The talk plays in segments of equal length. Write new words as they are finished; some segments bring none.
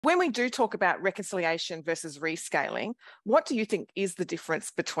When we do talk about reconciliation versus rescaling, what do you think is the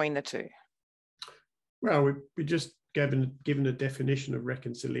difference between the two? Well, we just given a definition of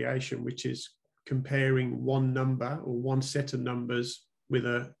reconciliation, which is comparing one number or one set of numbers with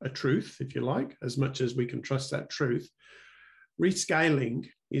a truth, if you like, as much as we can trust that truth. Rescaling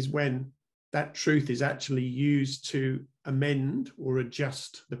is when that truth is actually used to amend or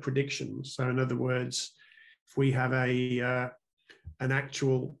adjust the predictions. So in other words, if we have an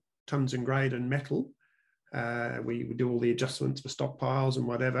actual tons and grade and metal, we do all the adjustments for stockpiles and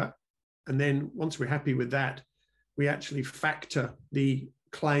whatever. And then once we're happy with that, we actually factor the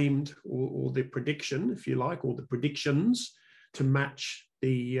claimed or the prediction, if you like, or the predictions to match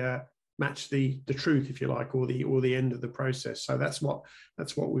the truth, if you like, or the end of the process. So that's what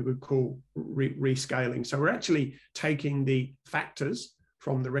we would call rescaling. So we're actually taking the factors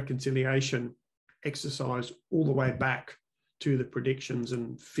from the reconciliation exercise all the way back to the predictions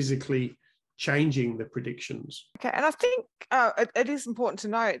and physically changing the predictions. Okay, and I think it is important to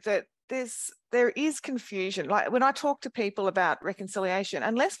note that there is confusion. Like when I talk to people about reconciliation,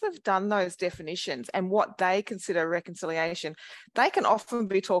 unless we've done those definitions and what they consider reconciliation, they can often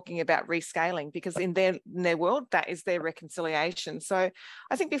be talking about rescaling because in their world, that is their reconciliation. So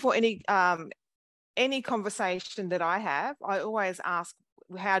I think before any conversation that I have, I always ask,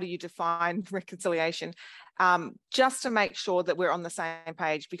 how do you define reconciliation? Just to make sure that we're on the same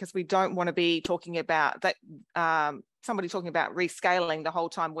page, because we don't want to be talking about that, somebody talking about rescaling the whole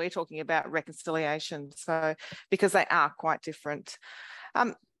time we're talking about reconciliation. So, because they are quite different.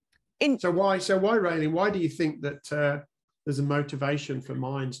 So why, Rayleen, why do you think that there's a motivation for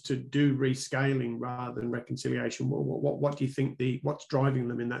mines to do rescaling rather than reconciliation? What do you think what's driving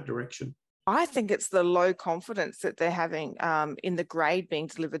them in that direction? I think it's the low confidence that they're having in the grade being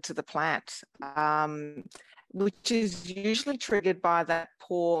delivered to the plant, which is usually triggered by that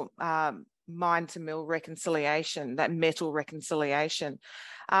poor mine to mill reconciliation, that metal reconciliation.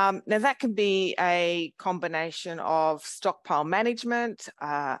 Now that can be a combination of stockpile management,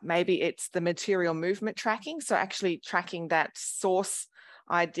 maybe it's the material movement tracking, so actually tracking that source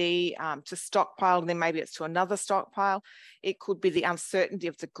ID to stockpile, and then maybe it's to another stockpile. It could be the uncertainty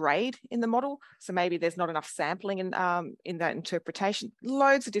of the grade in the model. So maybe there's not enough sampling in that interpretation.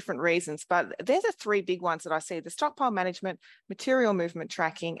 Loads of different reasons, but they're the three big ones that I see: the stockpile management, material movement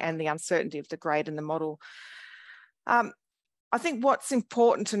tracking, and the uncertainty of the grade in the model. I think what's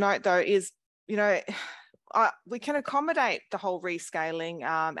important to note though is, we can accommodate the whole rescaling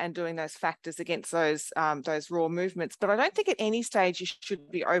and doing those factors against those raw movements, but I don't think at any stage you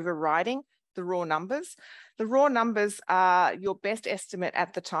should be overriding the raw numbers. The raw numbers are your best estimate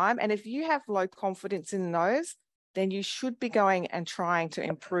at the time, and if you have low confidence in those, then you should be going and trying to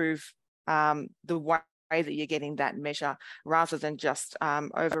improve the way that you're getting that measure rather than just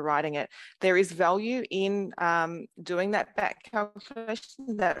overriding it. There is value in doing that back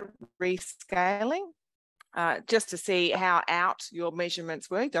calculation, that rescaling, just to see how out your measurements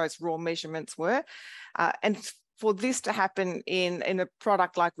were, those raw measurements were. And for this to happen in a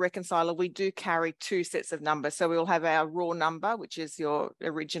product like Reconcilor, we do carry two sets of numbers. So we'll have our raw number, which is your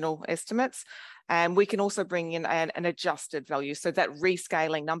original estimates, and we can also bring in an adjusted value, so that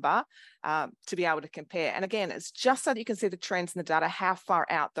rescaling number to be able to compare. And again, it's just so that you can see the trends in the data, how far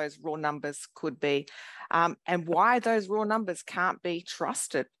out those raw numbers could be, and why those raw numbers can't be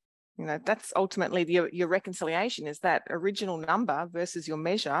trusted. That's ultimately your reconciliation, is that original number versus your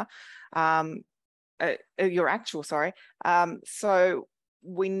measure, your actual, sorry. So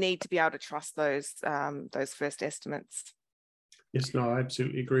we need to be able to trust those first estimates. Yes, no, I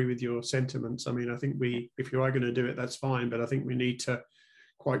absolutely agree with your sentiments. I mean, I think if you are going to do it, that's fine, but I think we need to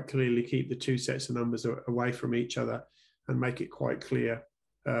quite clearly keep the two sets of numbers away from each other and make it quite clear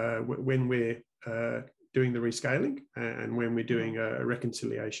when we're doing the rescaling and when we're doing a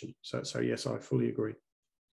reconciliation. So yes, I fully agree.